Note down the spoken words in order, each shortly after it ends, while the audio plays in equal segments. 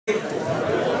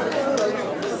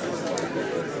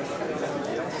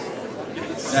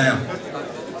Now,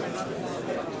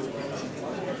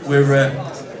 we're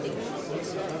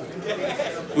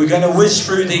going to whiz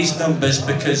through these numbers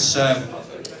because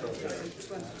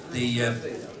the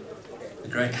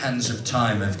great hands of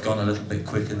time have gone a little bit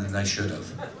quicker than they should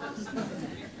have.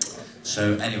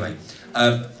 So anyway,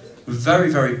 we're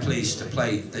very, very pleased to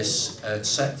play this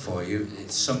set for you.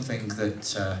 It's something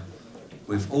that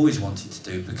we've always wanted to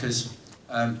do because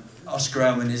Oscar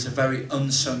Aleman is a very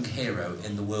unsung hero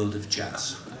in the world of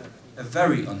jazz. A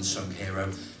very unsung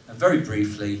hero. And very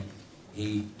briefly,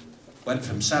 he went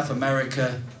from South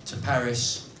America to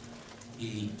Paris.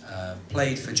 He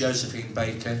played for Josephine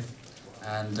Baker,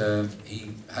 and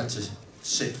he had to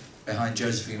sit behind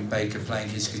Josephine Baker playing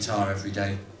his guitar every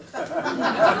day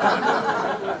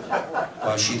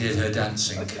while she did her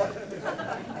dancing.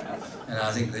 And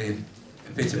I think the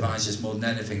epitomises more than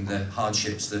anything the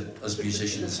hardships that us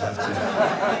musicians have to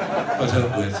put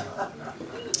up with.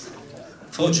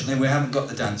 Fortunately, we haven't got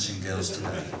the dancing girls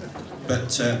today,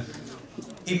 but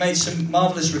he made some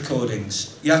marvellous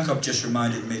recordings. Jakob just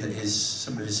reminded me that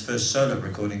some of his first solo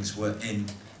recordings were in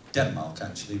Denmark,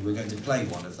 actually. We're going to play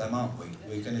one of them, aren't we?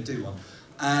 We're going to do one.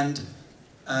 And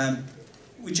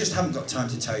we just haven't got time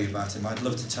to tell you about him. I'd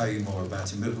love to tell you more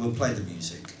about him, but we'll play the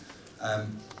music.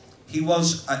 He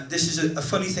was, this is a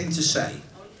funny thing to say,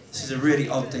 this is a really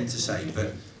odd thing to say,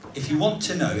 but if you want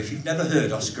to know, if you've never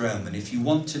heard Oscar Aleman, if you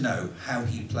want to know how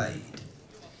he played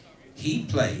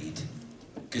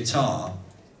guitar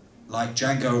like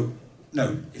Django,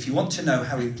 no, if you want to know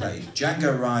how he played,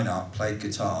 Django Reinhardt played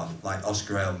guitar like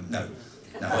Oscar Aleman, no.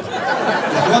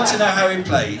 If you want to know how he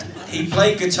played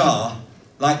guitar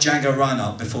like Django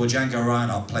Reinhardt before Django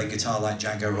Reinhardt played guitar like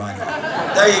Django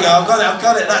Reinhardt. There you go, I've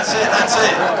got it, that's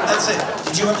it.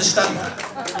 Did you understand that?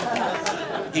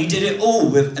 He did it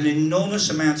all with an enormous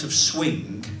amount of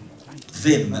swing,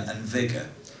 vim and vigour,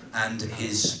 and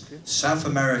his South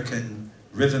American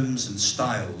rhythms and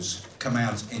styles come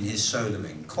out in his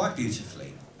soloing quite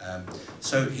beautifully.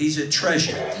 So he's a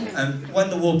treasure. And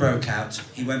when the war broke out,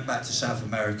 he went back to South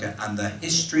America and the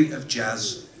history of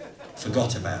jazz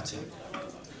forgot about him.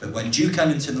 But when Duke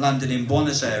Ellington landed in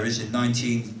Buenos Aires in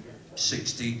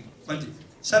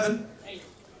 1967,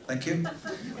 thank you,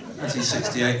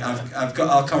 1968, I've got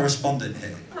our correspondent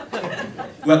here.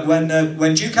 When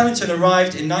Duke Ellington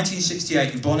arrived in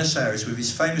 1968 in Buenos Aires with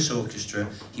his famous orchestra,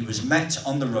 he was met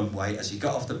on the runway as he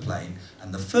got off the plane,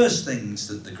 and the first things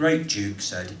that the great Duke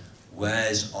said,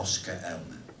 "Where's Oscar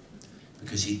Aleman?"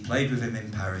 Because he'd played with him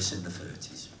in Paris in the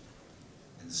 30s.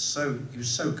 And so, he was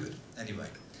so good.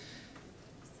 Anyway.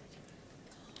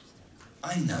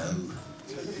 I know.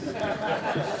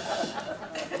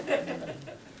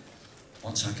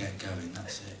 Once I get going,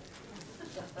 that's it.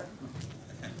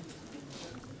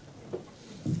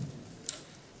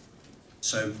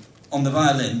 So, on the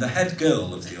violin, the head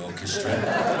girl of the orchestra,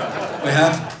 we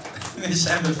have Miss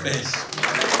Emma Fisk.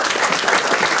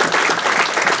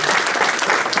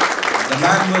 The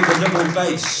man with the double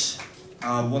bass,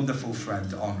 our wonderful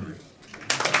friend Henri.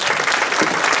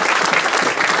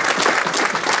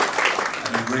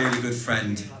 And a really good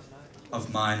friend of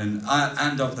mine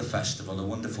and of the festival, a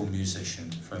wonderful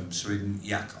musician from Sweden,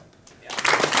 Jakob.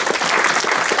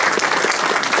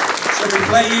 So we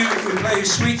play you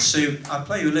Sweet Soup. I'll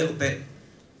play you a little bit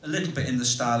in the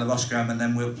style of Oscar Aleman, and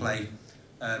then we'll play.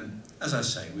 As I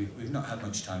say, we've not had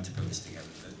much time to put this together,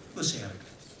 but we'll see how it goes.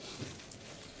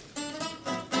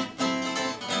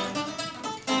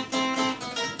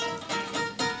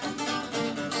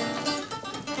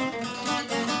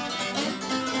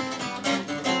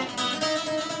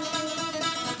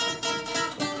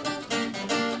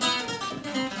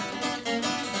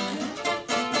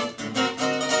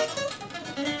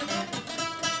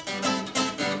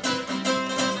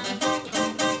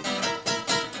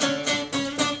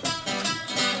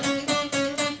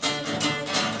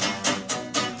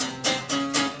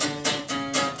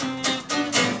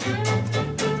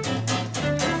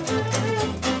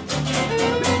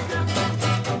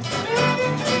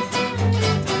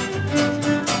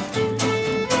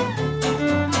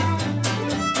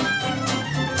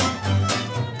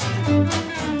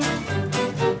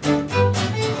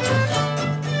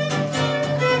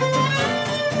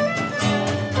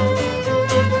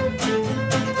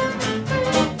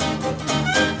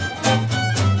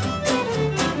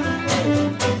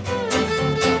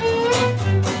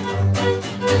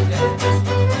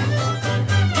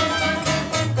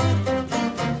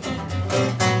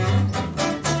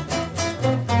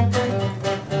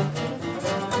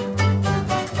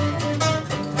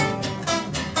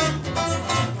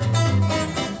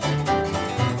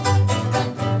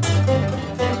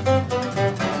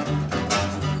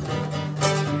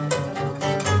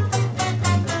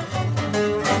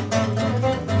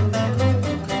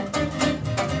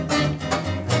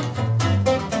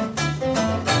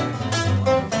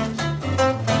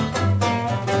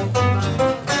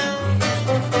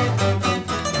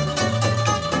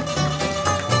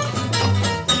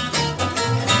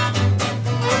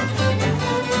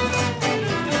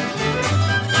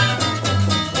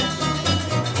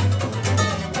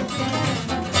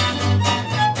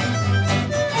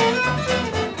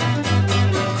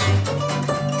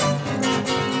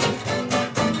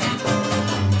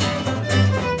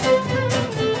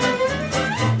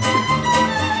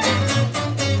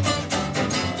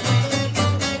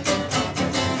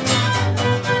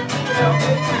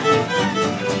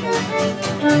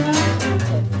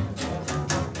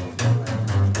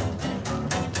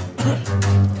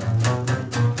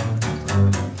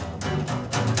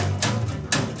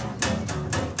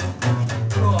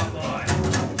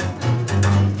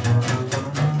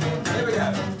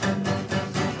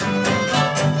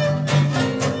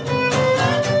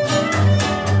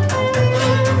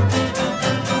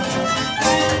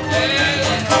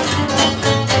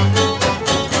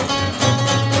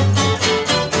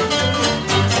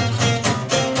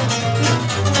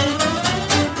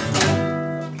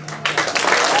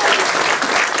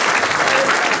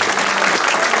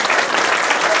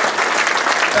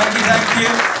 Thank you, thank you.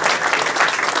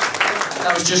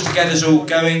 That was just to get us all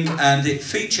going, and it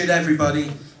featured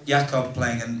everybody. Jakob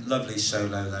playing a lovely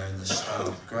solo there in the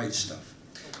start. Great stuff.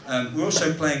 We're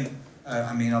also playing,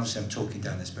 I mean, obviously I'm talking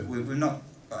down this, but we've not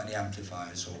got any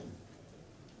amplifiers or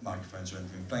microphones or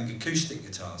anything. We're playing acoustic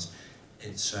guitars.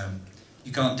 It's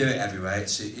you can't do it everywhere.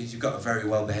 You've got a very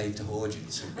well-behaved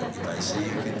audience at your base, so you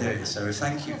can do it. So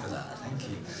thank you for that. Thank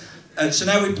you. So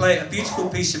now we play a beautiful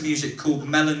piece of music called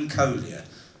Melancholia,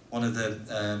 one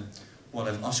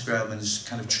of Oscar Aleman's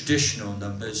kind of traditional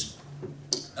numbers.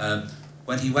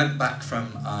 When he went back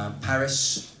from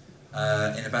Paris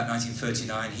in about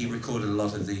 1939, he recorded a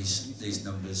lot of these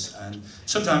numbers, and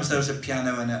sometimes there was a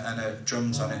piano and a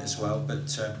drums on it as well.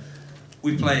 But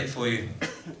we play it for you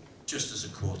just as a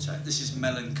quartet. This is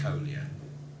Melancholia.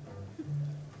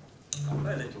 I'll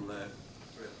play a little drill.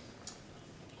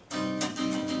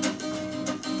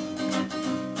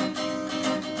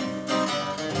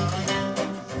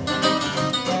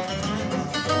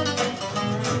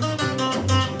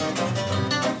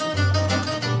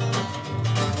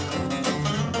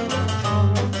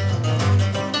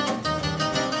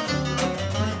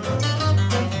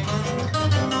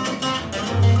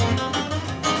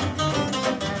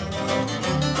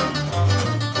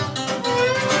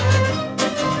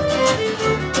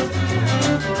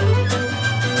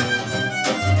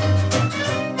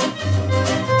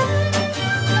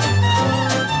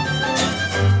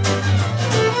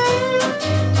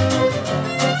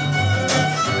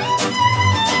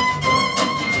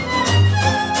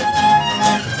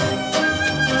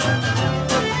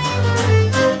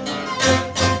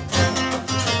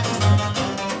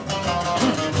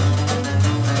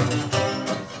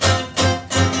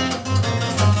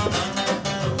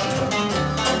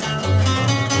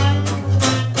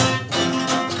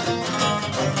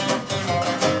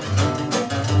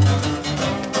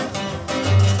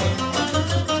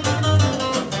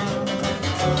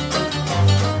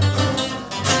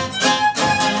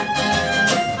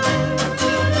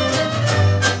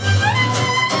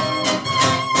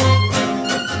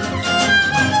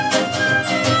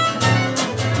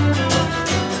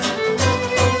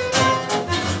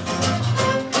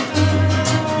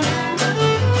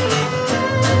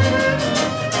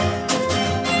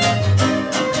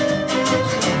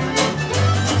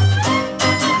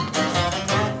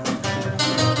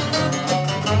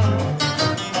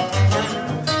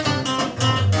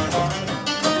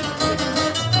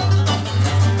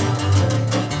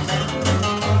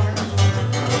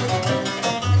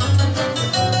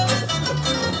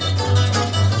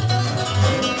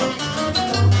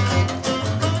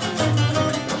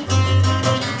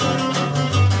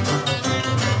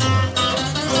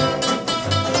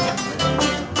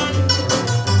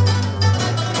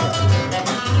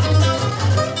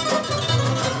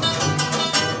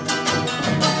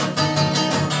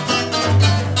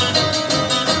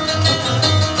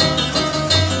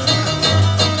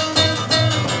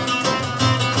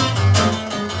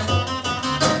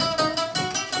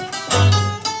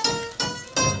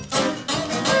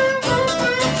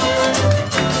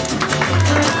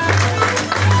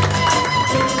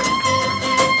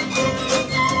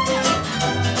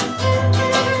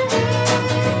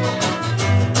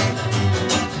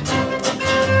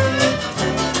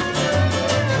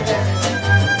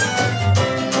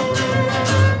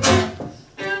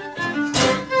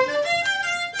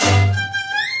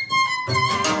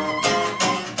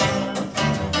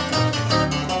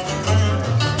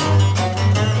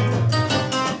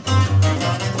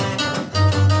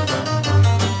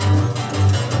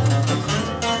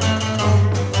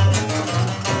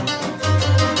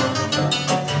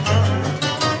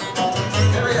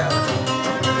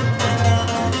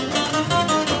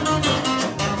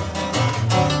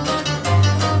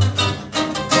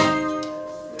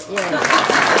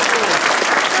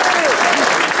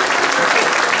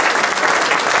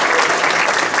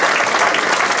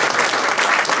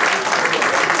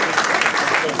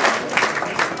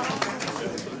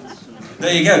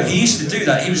 There you go. He used to do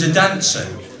that. He was a dancer,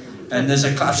 and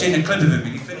I've seen a clip of him, and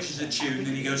he finishes a tune,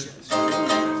 and he goes.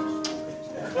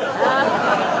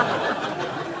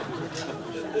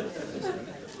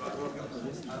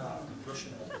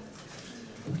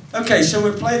 Okay, so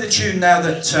we'll play the tune now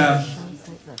that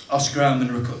Oscar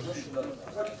Aleman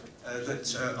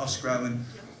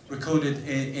recorded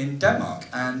in Denmark,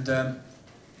 and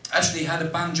actually had a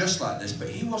band just like this, but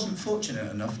he wasn't fortunate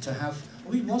enough to have.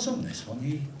 Oh, he was on this one.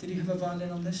 Did he have a violin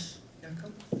on this,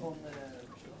 Jakob?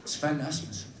 Sven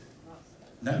Asmussen.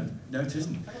 No, it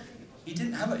isn't. He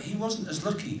didn't have it. He wasn't as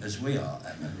lucky as we are,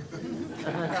 Emma.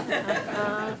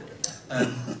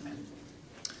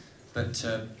 But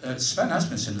Sven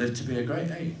Asmussen lived to be a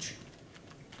great age.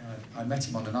 I met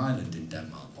him on an island in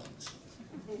Denmark once.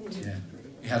 Yeah.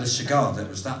 He had a cigar that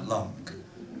was that long,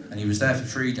 and he was there for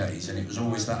 3 days, and it was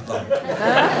always that long.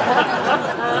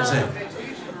 That was it.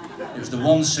 It was the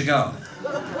one cigar.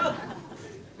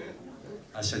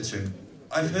 I said to him,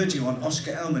 "I've heard you on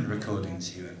Oscar Aleman recordings,"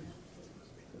 he went.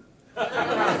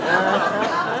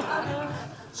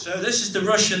 So this is the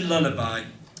Russian Lullaby,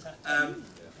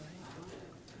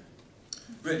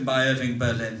 written by Irving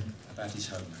Berlin about his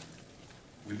homeland.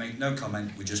 We make no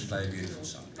comment, we just play a beautiful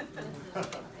song.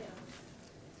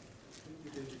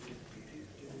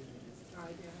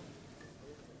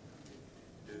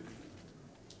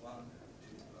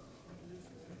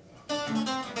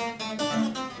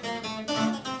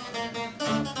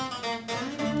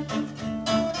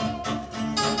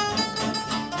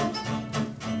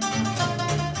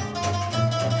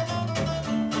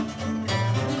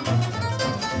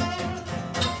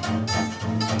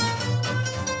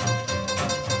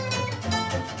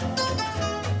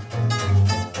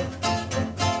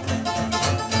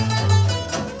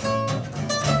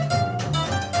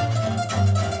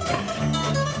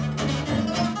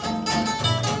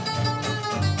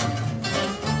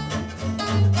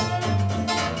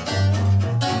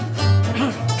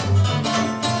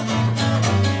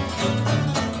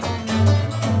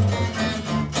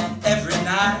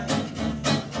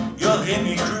 Hear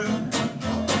me croon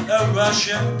a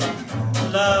Russian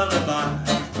lullaby.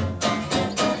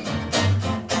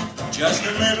 Just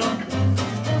a little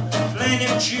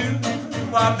plaintive tune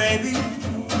while baby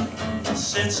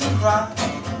sits and cries.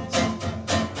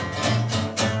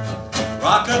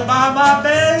 Rock-a-bye, my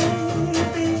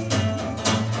baby,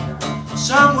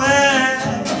 somewhere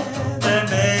there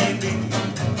may be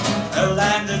a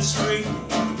land that's free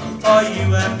for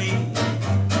you and me,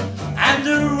 and a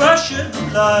Russian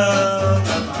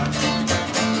lullaby.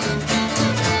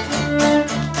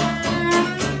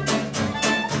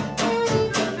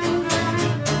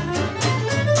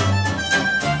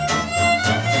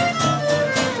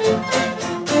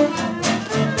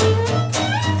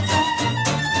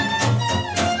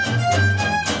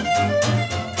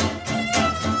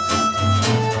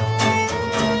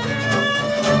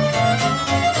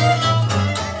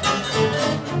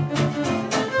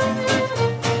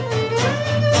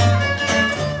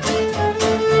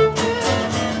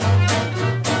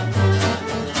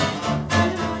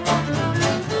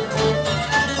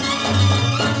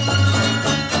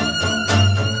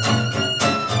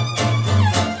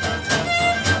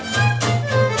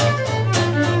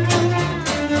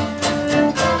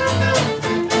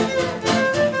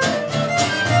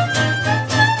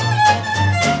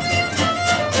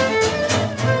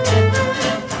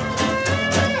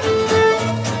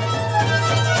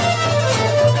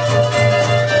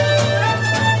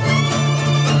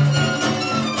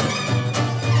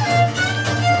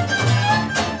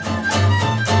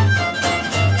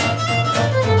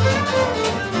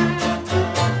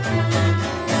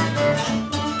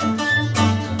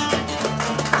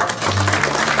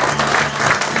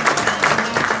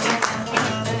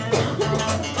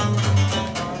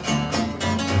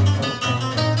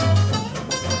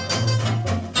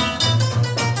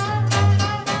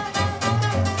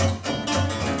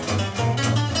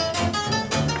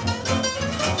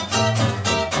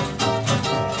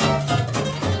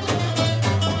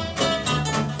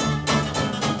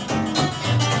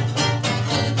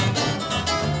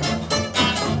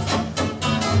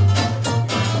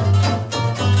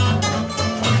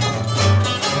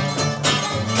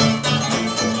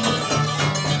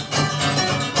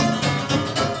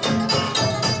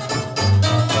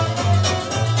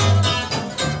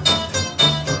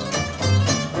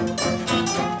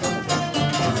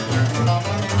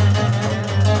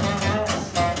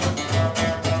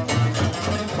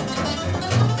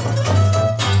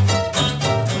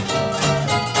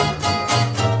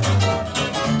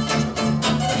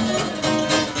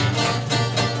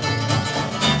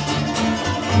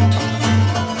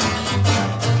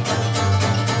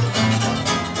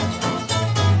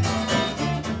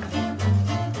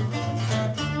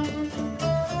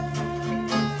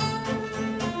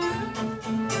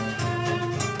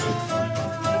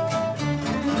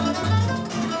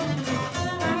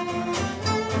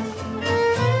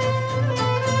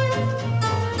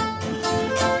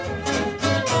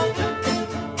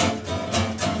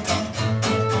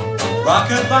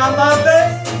 Rock-a-bye, my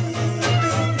baby,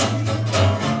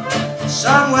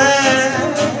 somewhere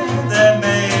there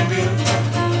may be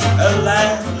a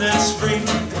land that's free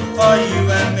for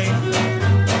you and me,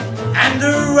 and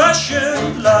a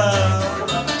Russian love.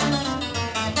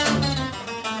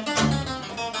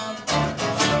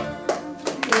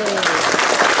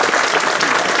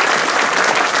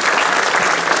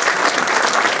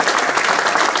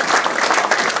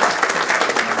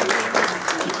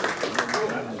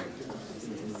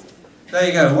 There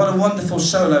you go. What a wonderful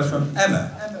solo from Emma.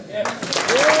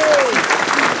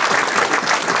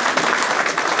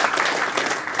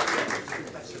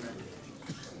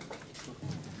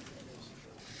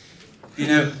 You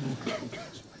know,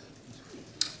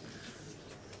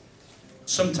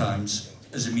 sometimes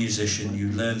as a musician you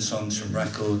learn songs from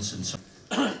records and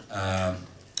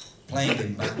playing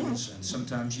in bands, and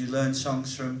sometimes you learn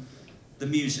songs from the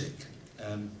music.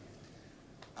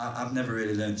 I've never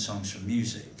really learned songs from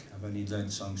music. I've only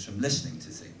learned songs from listening to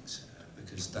things,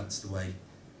 because that's the way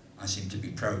I seem to be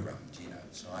programmed, you know.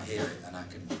 So I hear it and I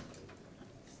can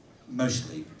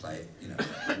mostly play it, you know.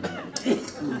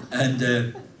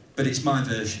 And but it's my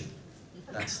version.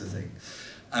 That's the thing.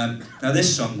 Now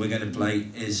this song we're going to play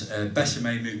is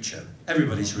Besame Mucho.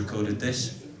 Everybody's recorded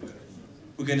this.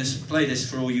 We're going to play this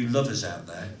for all you lovers out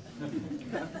there.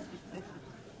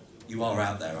 You are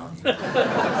out there, aren't you?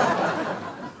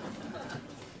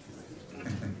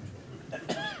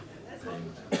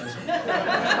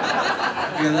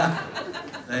 Look at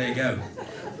that. There you go.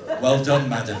 Well done,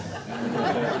 madam.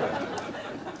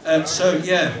 So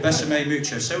yeah, Besame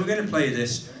Mucho. So we're going to play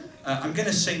this. I'm going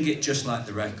to sing it just like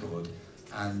the record,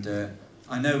 and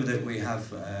I know that we're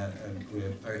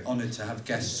very honoured to have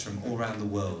guests from all around the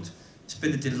world. It's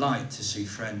been a delight to see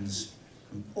friends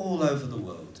from all over the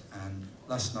world, and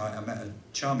last night I met a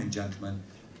charming gentleman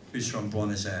who's from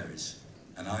Buenos Aires,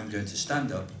 and I'm going to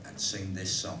stand up and sing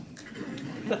this song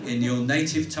in your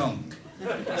native tongue.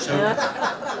 So,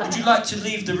 would you like to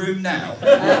leave the room now?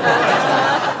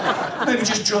 Maybe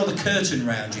just draw the curtain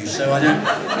round you so I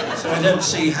don't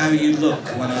see how you look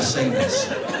when I sing this.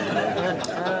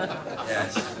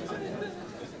 Yes.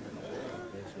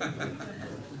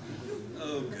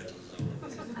 Oh, good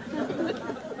Lord.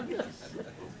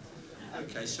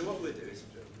 Okay, so what we'll do is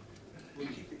we'll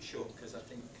keep it short because I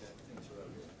think things are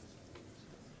over.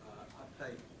 I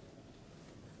play.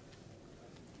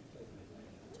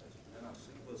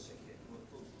 We'll sing it. We'll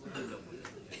do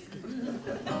it.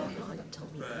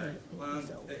 Right. Well,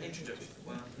 introduction.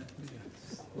 Well,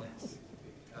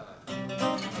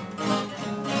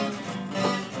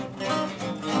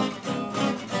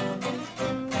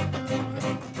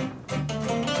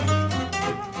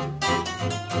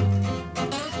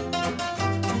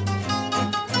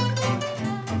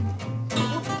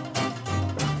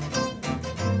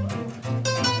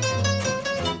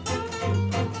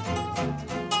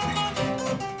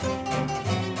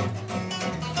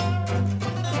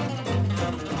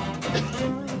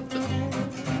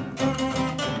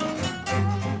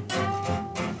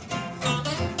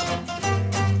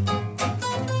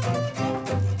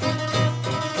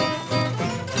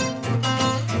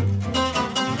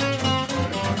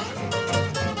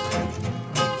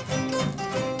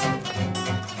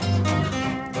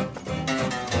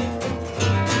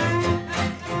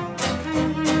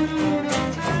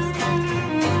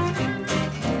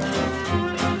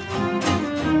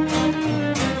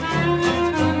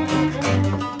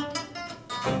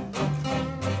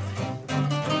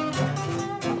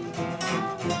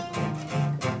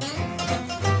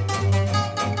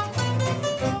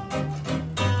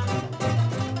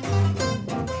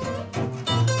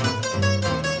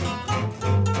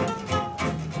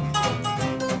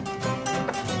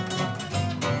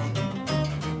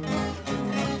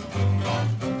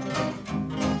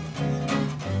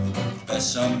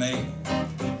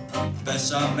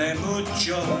 Bésame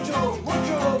mucho, mucho,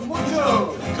 mucho,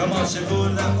 mucho. Como se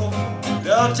burla,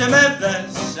 no te me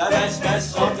ves,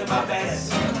 beso te me ves.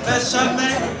 Bésame,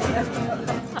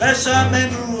 bésame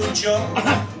mucho,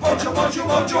 mucho, mucho,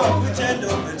 mucho. Pretendo,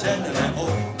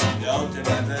 no te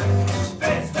me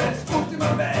ves, tú te me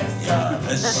ves. Ya,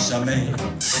 bésame,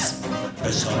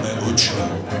 bésame mucho,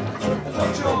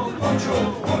 mucho, mucho,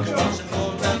 mucho. Como se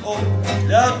burla,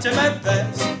 no te me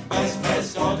ves,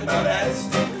 beso te me ves.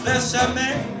 Bésame,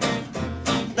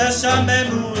 bésame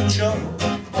mucho,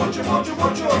 mucho, mucho,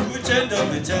 mucho. Pretendo,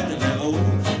 oh,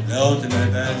 no te me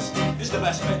ves. It's the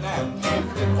best bit now.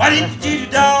 Why did you do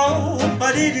the dog?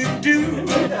 What did you do?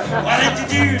 Why did you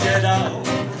do that dog?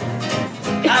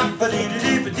 I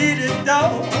did it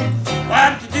dog.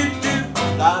 What did you do?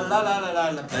 La la la la la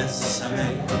la. Bésame,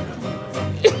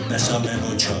 bésame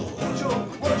mucho, mucho,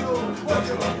 mucho,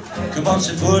 mucho. Comment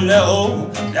se vuole, oh,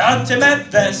 no te me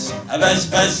ves,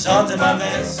 beso te me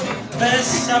ves.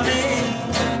 Bésame,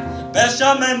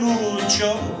 bésame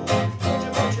mucho,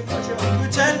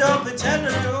 pretendo,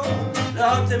 no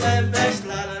te me ves,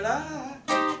 la la la.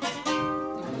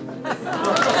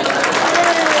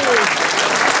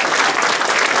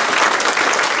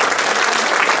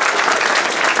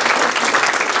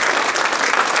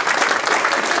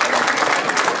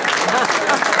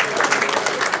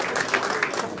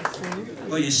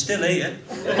 still here.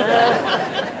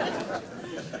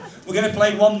 We're going to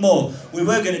play one more. We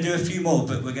were going to do a few more,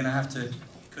 but we're going to have to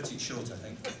cut it short, I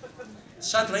think.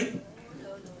 Sadly,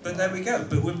 but there we go.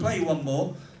 But we'll play one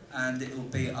more, and it will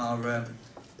be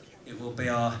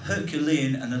our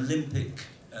Herculean and Olympic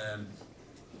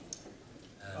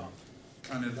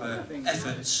kind of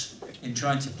efforts in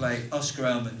trying to play Oscar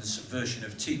Aleman's version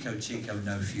of Tico Tico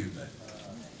No Fuba.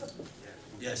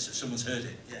 Yes, someone's heard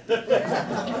it.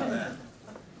 Yeah.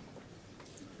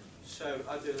 So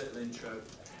I'll do a little intro,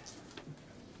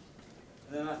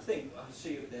 and then I think I'll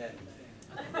see you at the end.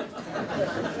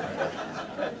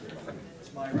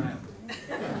 It's my round.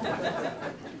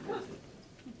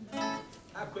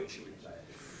 How quick should we play it?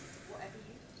 Whatever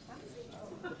you fancy.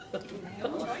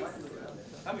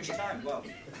 How much time? Well,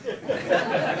 I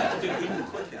have to do it even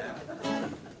quicker now.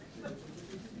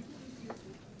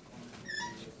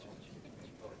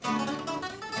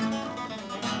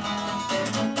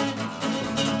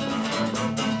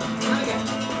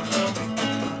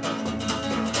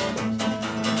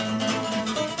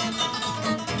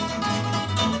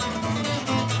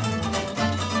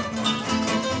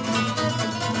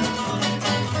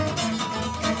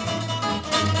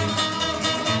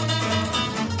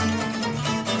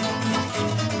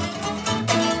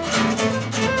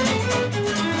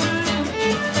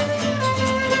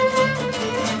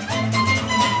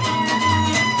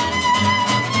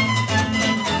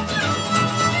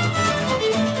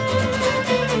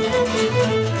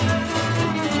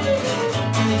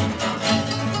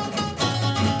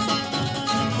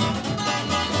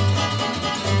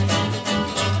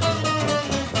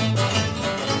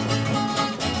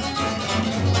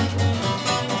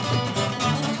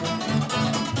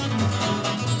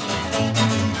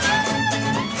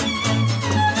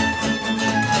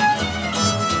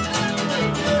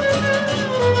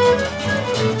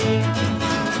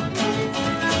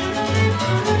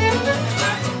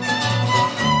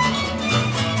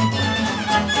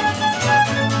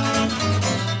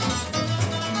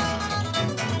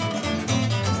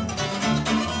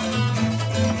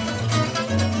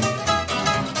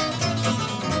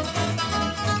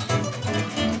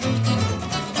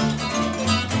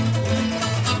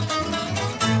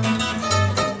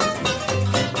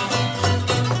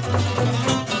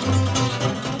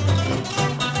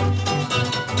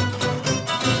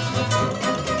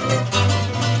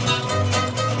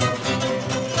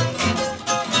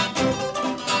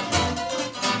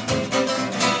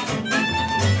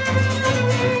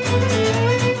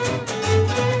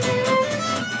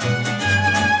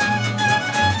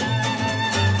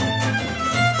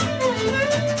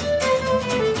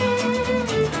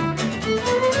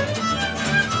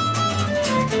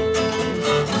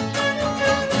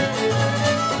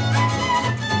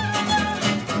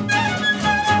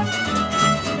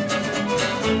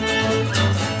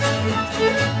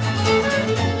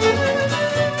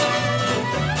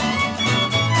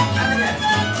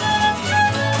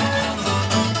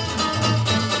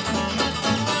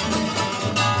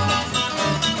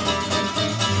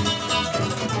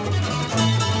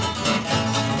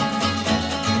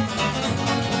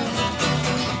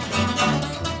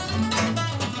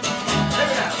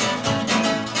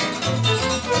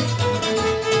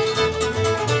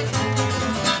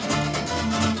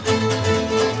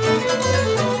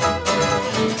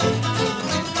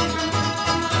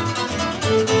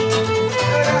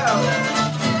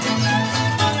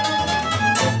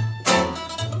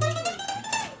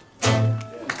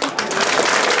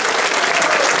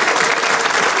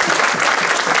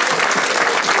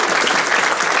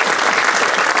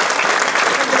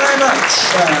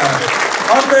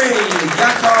 Henri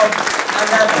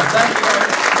Lemaire. Thank you.